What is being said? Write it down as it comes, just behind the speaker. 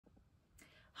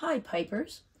Hi,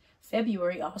 Pipers.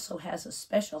 February also has a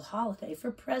special holiday for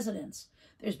presidents.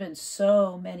 There's been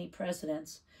so many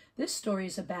presidents. This story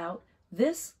is about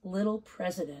This Little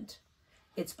President.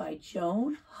 It's by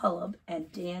Joan, Holub,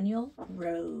 and Daniel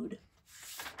Roode.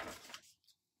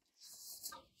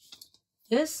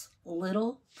 This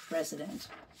Little President.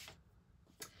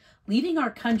 Leading our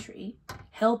country,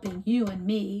 helping you and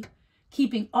me,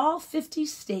 keeping all 50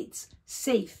 states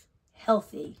safe,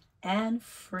 healthy, and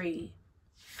free.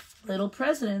 Little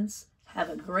presidents have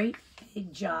a great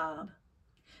big job.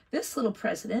 This little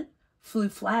president flew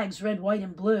flags red, white,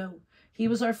 and blue. He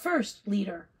was our first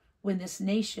leader when this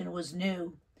nation was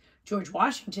new. George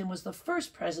Washington was the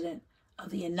first president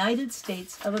of the United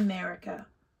States of America.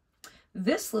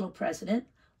 This little president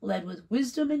led with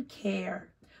wisdom and care.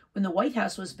 When the White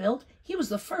House was built, he was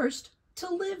the first to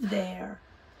live there.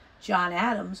 John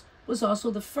Adams was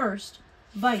also the first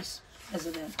vice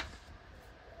president.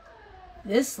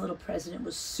 This little president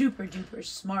was super duper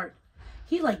smart.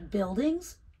 He liked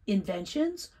buildings,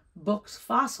 inventions, books,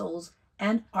 fossils,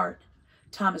 and art.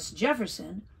 Thomas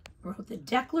Jefferson wrote the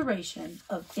Declaration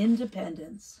of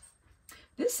Independence.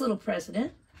 This little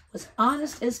president was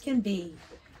honest as can be.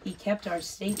 He kept our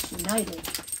states united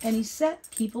and he set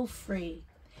people free.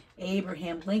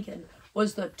 Abraham Lincoln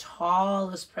was the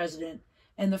tallest president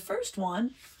and the first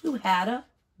one who had a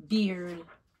beard.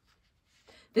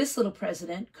 This little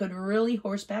president could really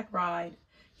horseback ride.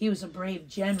 He was a brave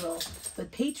general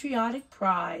with patriotic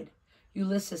pride.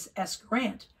 Ulysses S.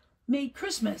 Grant made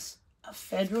Christmas a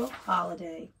federal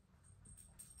holiday.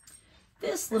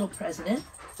 This little president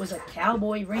was a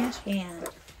cowboy ranch hand.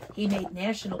 He made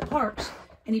national parks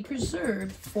and he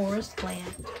preserved forest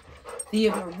land.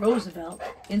 Theodore Roosevelt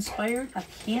inspired a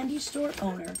candy store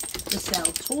owner to sell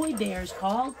toy bears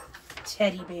called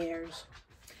teddy bears.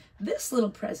 This little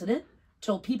president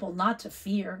told people not to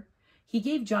fear. He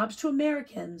gave jobs to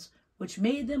Americans, which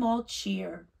made them all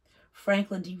cheer.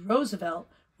 Franklin D. Roosevelt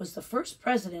was the first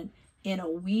president in a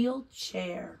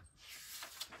wheelchair.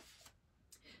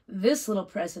 This little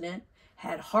president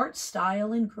had heart,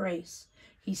 style, and grace.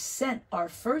 He sent our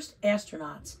first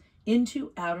astronauts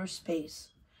into outer space.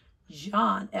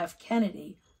 John F.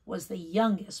 Kennedy was the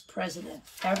youngest president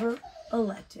ever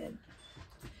elected.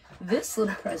 This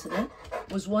little president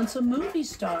was once a movie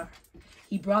star.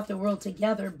 He brought the world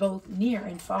together both near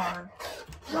and far.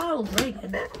 Ronald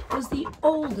Reagan was the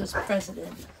oldest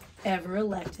president ever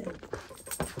elected.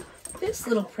 This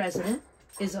little president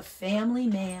is a family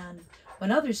man.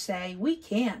 When others say, we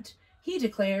can't, he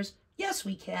declares, yes,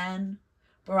 we can.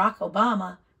 Barack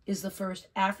Obama is the first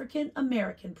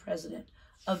African-American president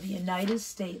of the United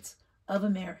States of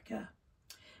America.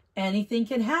 Anything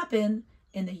can happen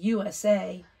in the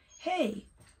USA. Hey,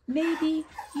 maybe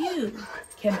you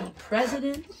can be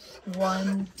president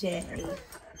one day.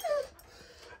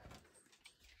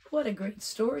 What a great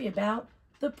story about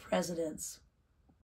the presidents.